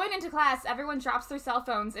 So, going into class, everyone drops their cell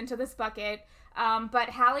phones into this bucket, but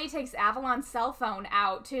Hallie takes Avalon's cell phone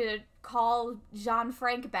out to call Jean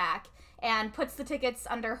Frank back and puts the tickets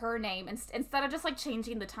under her name instead of just, like,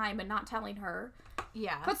 changing the time and not telling her.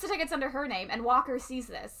 Yeah. Puts the tickets under her name, and Walker sees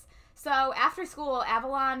this. So, after school,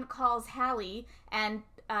 Avalon calls Hallie, and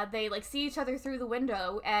they, like, see each other through the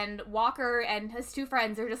window, and Walker and his two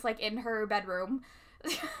friends are just, like, in her bedroom.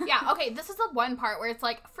 Yeah, okay, this is the one part where it's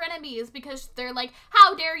like frenemies because they're like,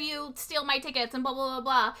 how dare you steal my tickets and blah, blah, blah,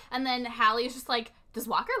 blah. And then Hallie is just like, does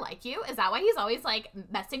Walker like you? Is that why he's always, like,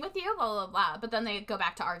 messing with you? Blah, blah, blah. But then they go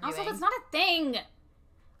back to arguing. Also, that's not a thing.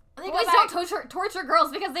 They Boys don't torture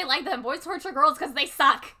girls because they like them. Boys torture girls because they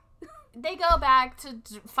suck. They go back to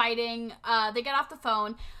fighting. They get off the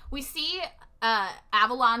phone. We see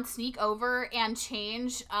Avalon sneak over and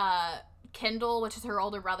change Kendall, which is her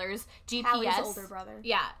older brother's GPS. Hallie's older brother.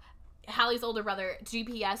 Yeah. Hallie's older brother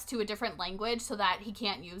GPS to a different language so that he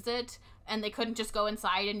can't use it. And they couldn't just go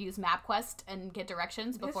inside and use MapQuest and get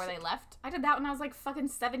directions before they left. I did that when I was like fucking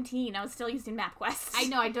 17. I was still using MapQuest. I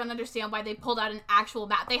know, I don't understand why they pulled out an actual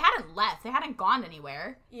map. They hadn't left. They hadn't gone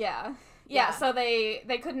anywhere. Yeah, so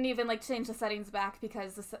they couldn't even, like, change the settings back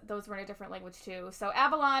because those were in a different language, too. So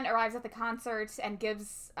Avalon arrives at the concert and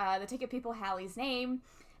gives the ticket people Hallie's name,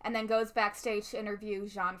 and then goes backstage to interview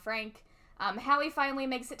Jean Frank. Hallie finally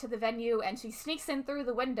makes it to the venue, and she sneaks in through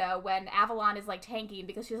the window when Avalon is, like, tanking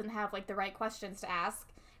because she doesn't have, like, the right questions to ask.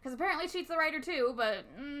 Because apparently she's the writer, too, but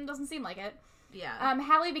doesn't seem like it. Yeah.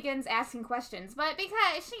 Hallie begins asking questions, but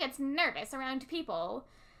because she gets nervous around people...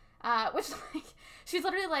 which, like, she's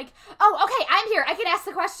literally like, oh, okay, I'm here, I can ask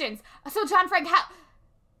the questions. So, John Frank,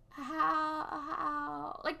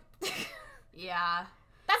 how, like, Yeah.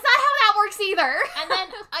 that's not how that works either. And then,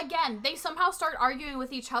 again, they somehow start arguing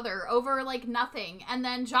with each other over, like, nothing. And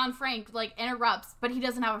then John Frank, like, interrupts, but he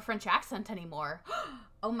doesn't have a French accent anymore.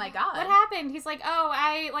 Oh my god. What happened? He's like, oh,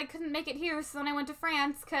 I, like, couldn't make it here, so then I went to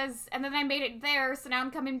France, and then I made it there, so now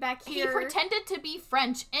I'm coming back here. He pretended to be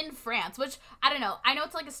French in France, which, I don't know. I know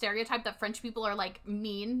it's, like, a stereotype that French people are, like,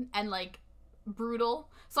 mean and, like, brutal.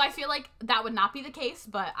 So I feel like that would not be the case,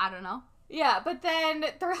 but I don't know. Yeah, but then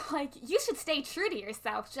they're like, you should stay true to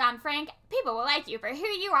yourself, John Frank. People will like you for who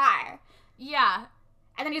you are. Yeah.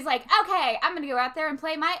 And then he's like, okay, I'm gonna go out there and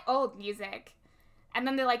play my old music. And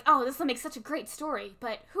then they're like, oh, this will make such a great story,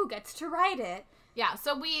 but who gets to write it? Yeah,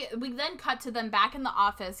 so we then cut to them back in the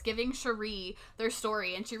office giving Cherie their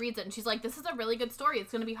story, and she reads it, and she's like, this is a really good story.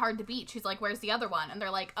 It's going to be hard to beat. She's like, where's the other one? And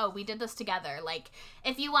they're like, oh, we did this together. Like,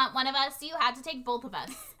 if you want one of us, you had to take both of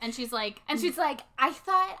us. And she's like... I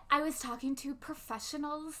thought I was talking to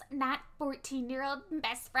professionals, not 14-year-old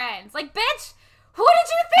best friends. Like, bitch, who did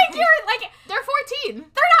you think you're, like... They're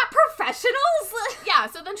 14. They're not professionals. Yeah,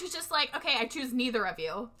 so then she's just like, okay, I choose neither of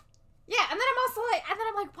you. Yeah, and then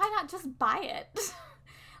I'm like, why not just buy it?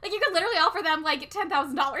 Like, you could literally offer them, like,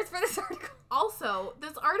 $10,000 for this article. Also,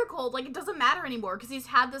 this article, like, it doesn't matter anymore because he's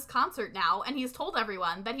had this concert now, and he's told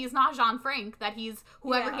everyone that he's not Jean Frank, that he's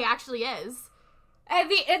whoever he actually is.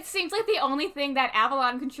 And it seems like the only thing that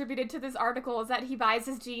Avalon contributed to this article is that he buys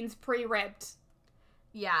his jeans pre-ripped.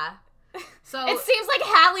 Yeah. So it seems like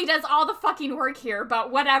Hallie does all the fucking work here,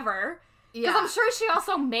 but whatever. Yeah. Because I'm sure she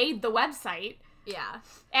also made the website. Yeah.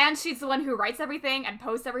 And she's the one who writes everything and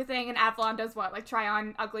posts everything, and Avalon does what? Like, try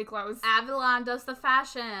on ugly clothes? Avalon does the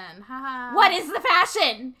fashion. Haha. What is the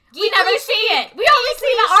fashion? We Geekly never see it. We only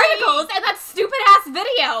see the articles and that stupid-ass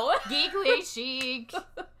video. Geekly chic.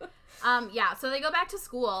 Yeah, so they go back to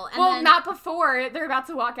school. And well, then... not before they're about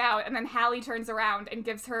to walk out, and then Hallie turns around and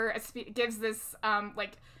gives her gives this,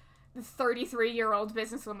 like, 33-year-old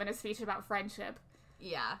businesswoman a speech about friendship.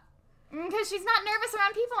 Yeah. Because she's not nervous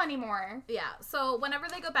around people anymore. Yeah, so whenever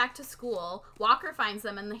they go back to school, Walker finds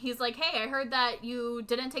them, and he's like, hey, I heard that you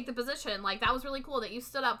didn't take the position. Like, that was really cool that you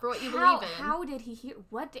stood up for what you believe in. How did he hear?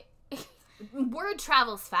 What did... Word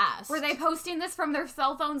travels fast. Were they posting this from their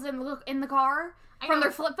cell phones in the car? From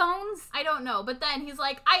their flip phones? I don't know, but then he's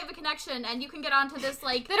like, I have a connection, and you can get onto this,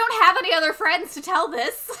 like... They don't have any other friends to tell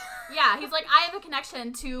this. Yeah, he's like, I have a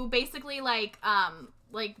connection to basically, like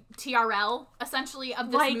TRL, essentially,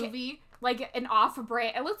 of this movie. Like an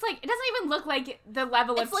off-brand... It doesn't even look like the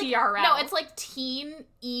level of like, TRL. No, it's like teen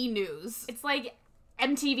E-News. It's like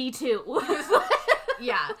MTV2.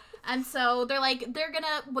 Yeah. And so they're like,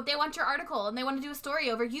 they want your article, and they want to do a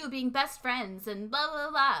story over you being best friends, and blah,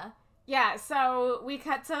 blah, blah. Yeah, so we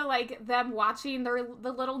cut to, like, them watching the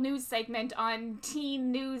little news segment on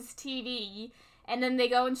Teen News TV, and then they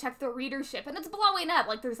go and check the readership, and it's blowing up.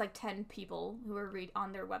 Like, there's, like, 10 people who are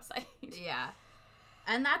on their website. Yeah.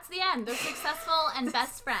 And that's the end. They're successful and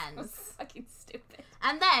best friends. So fucking stupid.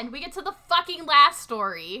 And then we get to the fucking last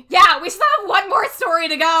story. Yeah, we still have one more story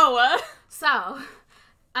to go. So,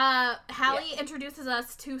 Hallie introduces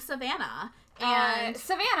us to Savannah. And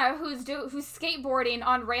Savannah, who's skateboarding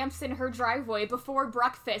on ramps in her driveway before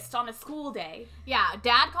breakfast on a school day. yeah,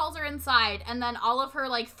 Dad calls her inside, and then all of her,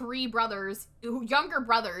 like, 3 brothers, younger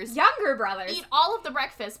brothers, eat all of the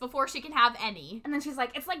breakfast before she can have any. And then she's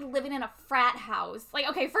like, it's like living in a frat house. Like,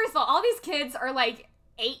 okay, first of all these kids are, like,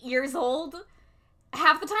 8 years old.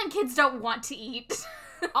 Half the time, kids don't want to eat.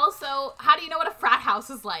 Also, how do you know what a frat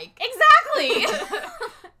house is like? Exactly!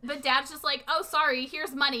 But Dad's just like, oh, sorry,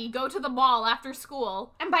 here's money. Go to the mall after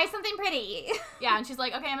school. And buy something pretty. Yeah, and she's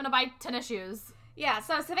like, okay, I'm gonna buy tennis shoes. Yeah,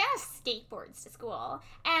 so Savannah skateboards to school,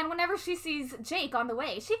 and whenever she sees Jake on the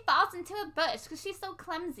way, she falls into a bush because she's so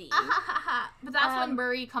clumsy. But that's when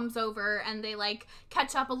Murray comes over, and they, like,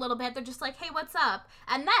 catch up a little bit. They're just like, hey, what's up?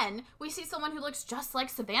 And then we see someone who looks just like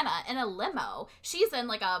Savannah in a limo. She's in,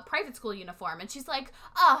 like, a private school uniform, and she's like,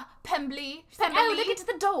 Pembley. She's like, oh, look at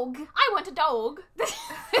the dog. I want a dog.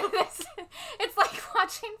 It's like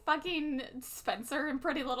watching fucking Spencer in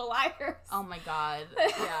Pretty Little Liars. Oh my god.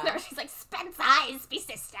 Yeah. She's like, Spencer is my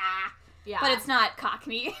sister. Yeah. But it's not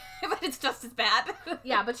Cockney. But it's just as bad.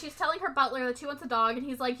 Yeah, but she's telling her butler that she wants a dog, and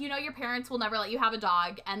he's like, you know your parents will never let you have a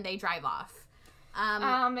dog, and they drive off.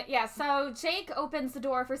 Yeah, so Jake opens the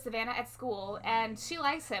door for Savannah at school, and she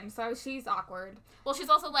likes him, so she's awkward. Well, she's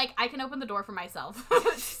also like, I can open the door for myself.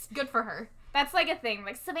 Good for her. That's like a thing.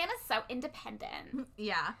 Like, Savannah's so independent.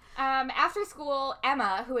 Yeah. After school,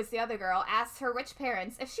 Emma, who is the other girl, asks her rich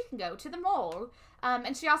parents if she can go to the mall.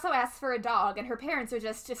 And she also asks for a dog, and her parents are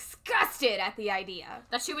just disgusted at the idea.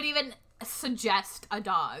 That she would even suggest a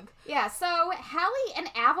dog. Yeah, so Hallie and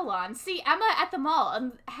Avalon see Emma at the mall,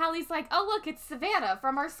 and Hallie's like, oh, look, it's Savannah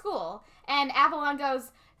from our school. And Avalon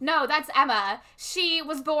goes, no, that's Emma. She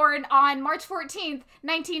was born on March 14th,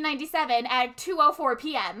 1997 at 2:04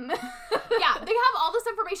 p.m. Yeah, they have all this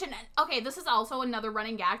information. Okay, this is also another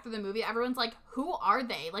running gag through the movie. Everyone's like, who are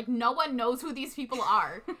they? Like, no one knows who these people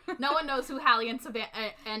are. No one knows who Hallie and Savannah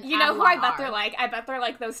and You know Avalon who I bet are. they're like? I bet they're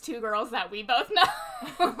like those 2 girls that we both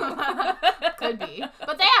know. Could be.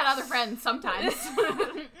 But they had other friends sometimes.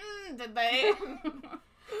 Did they?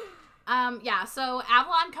 Yeah, so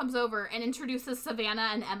Avalon comes over and introduces Savannah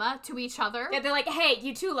and Emma to each other. Yeah, they're like, hey,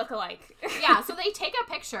 you 2 look alike. Yeah, so they take a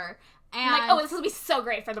picture. And I'm like, oh, this will be so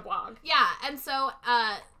great for the blog. yeah, and so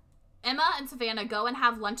Emma and Savannah go and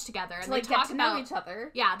have lunch together, and To, like, they talk get to know about each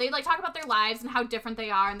other. Yeah, they like talk about their lives and how different they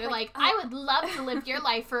are, and they're like, I would love to live your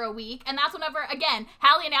life for a week. And that's whenever, again,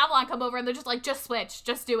 Hallie and Avalon come over, and they're just like, just switch,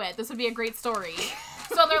 just do it. This would be a great story.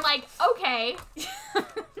 So they're like, okay.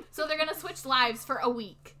 So they're gonna switch lives for a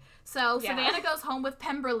week. So Yeah. Savannah goes home with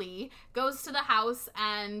Pemberley, goes to the house,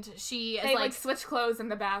 and she is They, like switch clothes in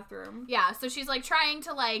the bathroom. yeah, so she's like trying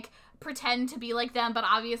to like pretend to be like them, but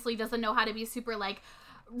obviously doesn't know how to be super like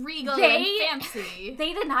regal and fancy.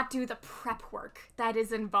 They did not do the prep work that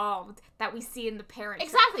is involved that we see in the Parent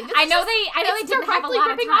Exactly. Trap. I know they didn't have a lot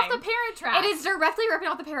of ripping time. off the Parent Trap. It is directly ripping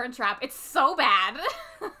off the Parent Trap. It's so bad.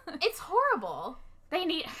 It's horrible. And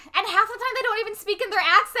half the time they don't even speak in their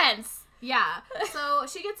accents. Yeah. So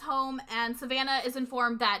she gets home, and Savannah is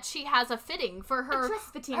informed that she has a fitting for her,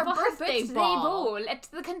 her birthday ball. at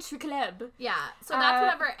the country club. Yeah. So that's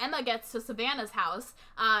whenever Emma gets to Savannah's house.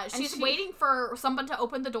 She's she- waiting for someone to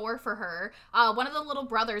open the door for her. One of the little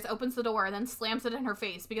brothers opens the door and then slams it in her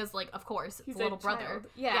face because, like, of course, He's the little a brother. child.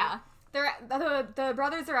 Yeah. The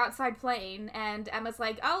brothers are outside playing, and Emma's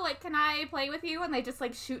like, oh, like, can I play with you? And they just,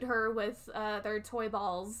 like, shoot her with their toy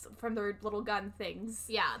balls from their little gun things.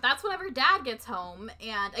 Yeah, that's whenever Dad gets home,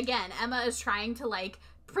 and again, Emma is trying to, like,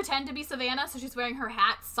 pretend to be Savannah, so she's wearing her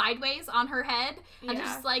hat sideways on her head, and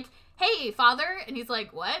Yeah. she's like, hey, Father, and he's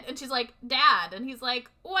like, what? And she's like, Dad, and he's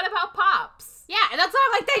like, what about Pops? Yeah, and that's why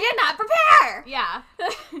I'm like, they did not prepare! Yeah.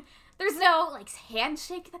 There's no, like,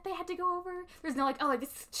 handshake that they had to go over. There's no, like, oh, like, this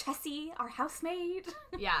is Chessie, our housemaid.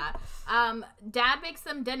 Yeah. Dad makes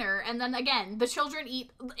them dinner, and then again, the children eat.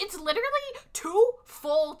 It's literally 2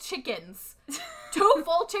 full chickens. 2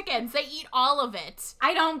 full chickens. They eat all of it.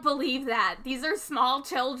 I don't believe that. These are small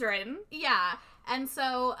children. Yeah. And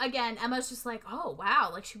so, again, Emma's just like, oh, wow.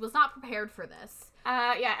 Like, she was not prepared for this.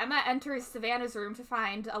 Yeah, Emma enters Savannah's room to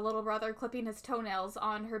find a little brother clipping his toenails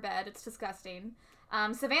on her bed. It's disgusting.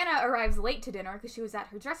 Savannah arrives late to dinner because she was at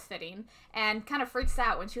her dress fitting and kind of freaks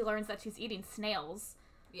out when she learns that she's eating snails.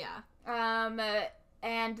 Yeah.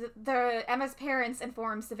 And Emma's parents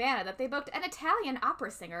inform Savannah that they booked an Italian opera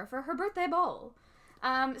singer for her birthday ball.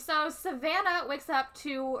 So Savannah wakes up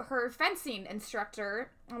to her fencing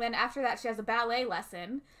instructor, and then after that she has a ballet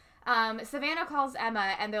lesson. Savannah calls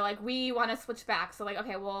Emma, and they're like, we want to switch back. So, like,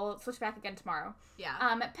 okay, we'll switch back again tomorrow.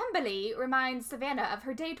 Yeah. Pemberley reminds Savannah of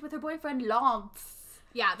her date with her boyfriend, Lance.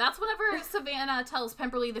 Yeah, that's whenever Savannah tells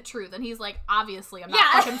Pemberley the truth, and he's like, obviously, I'm not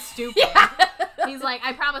Yeah. fucking stupid. Yeah. He's like,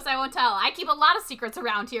 I promise I won't tell. I keep a lot of secrets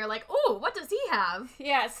around here. Like, ooh, what does he have?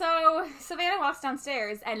 Yeah, so Savannah walks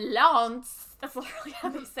downstairs, and Lance, that's literally how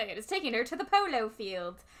they say it, is taking her to the polo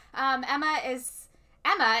field. Emma is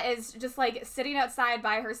just, like, sitting outside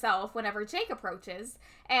by herself whenever Jake approaches,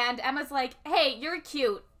 and Emma's like, hey, you're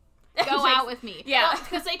cute. Go out with me. Yeah.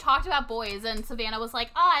 Because they talked about boys, and Savannah was like,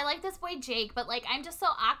 oh, I like this boy Jake, but, like, I'm just so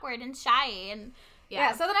awkward and shy, and...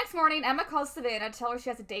 Yeah, so the next morning, Emma calls Savannah to tell her she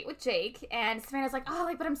has a date with Jake, and Savannah's like, oh,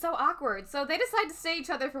 like, but I'm so awkward. So they decide to stay each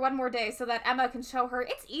other for one more day so that Emma can show her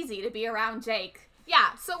it's easy to be around Jake.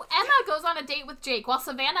 Yeah, so Emma goes on a date with Jake while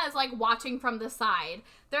Savannah is, like, watching from the side.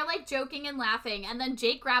 They're, like, joking and laughing, and then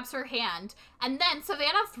Jake grabs her hand, and then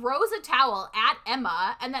Savannah throws a towel at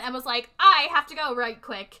Emma, and then Emma's like, I have to go right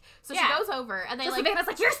quick. So Yeah. she goes over, and they, So like... Savannah's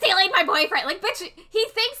like, you're stealing my boyfriend. Like, bitch, he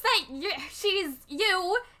thinks that she's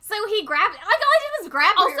you, so he grabbed... Like, all I did was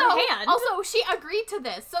grab her hand. Also, she agreed to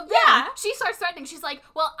this. So then Yeah. she starts threatening. She's like,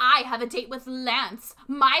 well, I have a date with Lance,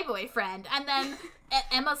 my boyfriend. And then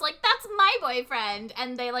Emma's like, that's my boyfriend.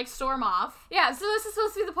 And they, like, storm off. Yeah, so this is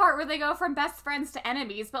supposed to be the part where they go from best friends to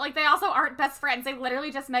enemies, but, like, they also aren't best friends. They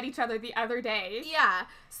literally just met each other the other day. Yeah.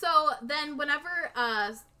 So then whenever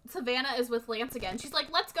Savannah is with Lance again, she's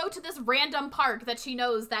like, let's go to this random park that she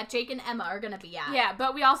knows that Jake and Emma are going to be at. Yeah,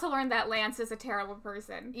 but we also learned that Lance is a terrible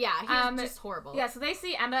person. Yeah, he's just horrible. Yeah, so they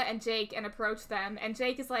see Emma and Jake and approach them, and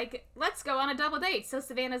Jake is like, let's go on a double date. So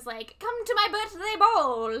Savannah's like, come to my birthday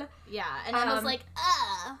ball. Yeah, and Emma's like,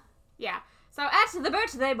 Yeah, so at the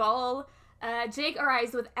birthday ball, Jake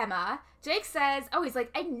arrives with Emma. Jake says, oh, he's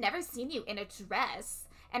like, I've never seen you in a dress.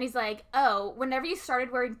 And he's like, oh, whenever you started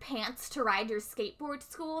wearing pants to ride your skateboard to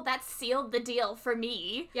school, that sealed the deal for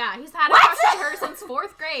me. Yeah, he's had a What? crush on her since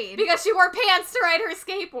 4th grade. Because she wore pants to ride her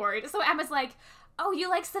skateboard. So Emma's like, oh, you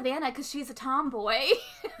like Savannah because she's a tomboy.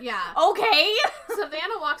 Yeah. Okay.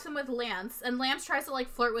 Savannah walks in with Lance, and Lance tries to, like,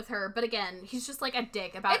 flirt with her, but again, he's just, like, a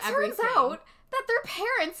dick about everything. It turns out that their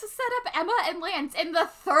parents set up Emma and Lance in the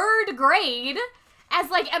 3rd grade as,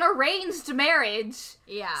 like, an arranged marriage.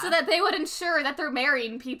 Yeah. So that they would ensure that they're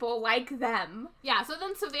marrying people like them. Yeah, so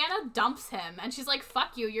then Savannah dumps him, and she's like,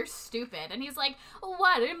 fuck you, you're stupid. And he's like,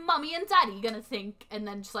 what are mommy and daddy gonna think? And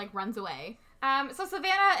then just, like, runs away. So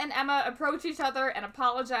Savannah and Emma approach each other and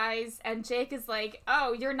apologize, and Jake is like,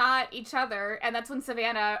 oh, you're not each other. And that's when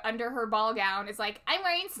Savannah, under her ball gown, is like, I'm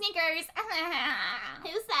wearing sneakers.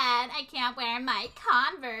 Who said I can't wear my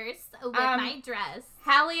Converse with my dress?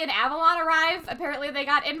 Hallie and Avalon arrive. Apparently they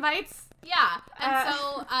got invites. Yeah, and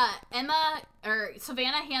so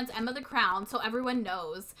Savannah hands Emma the crown so everyone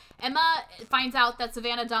knows. Emma finds out that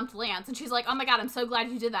Savannah dumped Lance, and she's like, oh my god, I'm so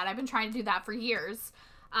glad you did that. I've been trying to do that for years.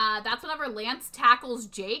 That's whenever Lance tackles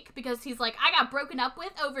Jake, because he's like, I got broken up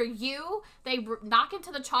with over you. They knock into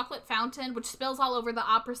the chocolate fountain, which spills all over the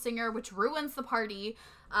opera singer, which ruins the party.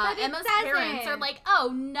 Emma's parents are like,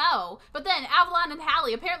 oh no. But then Avalon and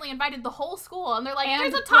Hallie apparently invited the whole school, and they're like, And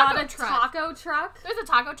there's a taco brought a truck. taco truck. There's a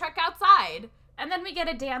taco truck outside. And then we get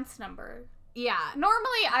a dance number. Yeah.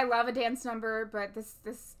 Normally I love a dance number, but this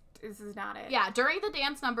is not it. Yeah, during the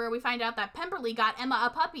dance number, we find out that Pemberley got Emma a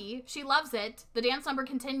puppy. She loves it. The dance number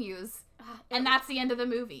continues. And that's the end of the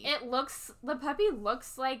movie. The puppy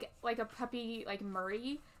looks like a puppy, like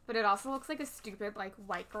Murray, but it also looks like a stupid, like,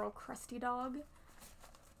 white girl crusty dog.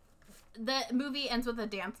 The movie ends with a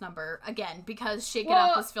dance number, again, because Shake It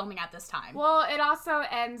Up was filming at this time. Well, it also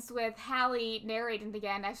ends with Hallie narrating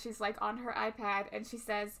again as she's, like, on her iPad, and she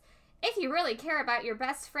says, if you really care about your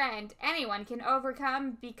best friend, anyone can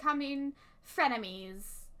overcome becoming frenemies.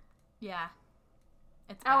 Yeah.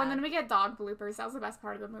 It's Oh, bad. and then we get dog bloopers. That was the best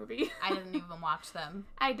part of the movie. I didn't even watch them.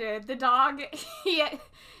 I did. The dog, he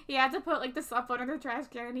had to put, like, the stuff under the trash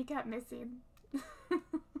can, and he kept missing.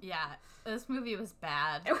 Yeah, this movie was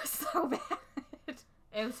bad. It was so bad.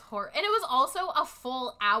 It was horrible. And it was also a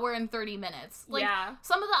full hour and 30 minutes. Like, Yeah.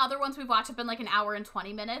 some of the other ones we've watched have been like an hour and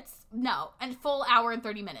 20 minutes. No, and full hour and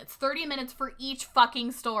 30 minutes. 30 minutes for each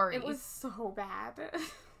fucking story. It was so bad.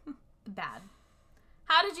 bad.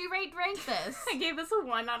 How did you rank this? I gave this a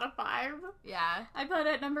 1 out of 5. Yeah. I put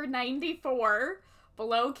it number 94,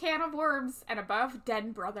 below Can of Worms, and above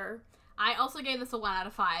Dead Brother. I also gave this a 1 out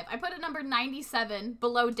of 5. I put it number 97,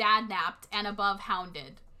 below Dad Napped, and above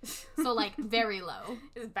Hounded. So, like, very low.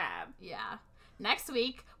 It's bad. Yeah. Next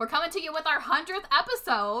week, we're coming to you with our 100th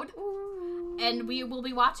episode, Ooh. and we will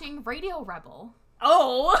be watching Radio Rebel.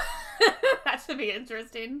 Oh! That should be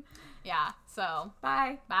interesting. Yeah, so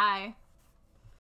Bye. bye.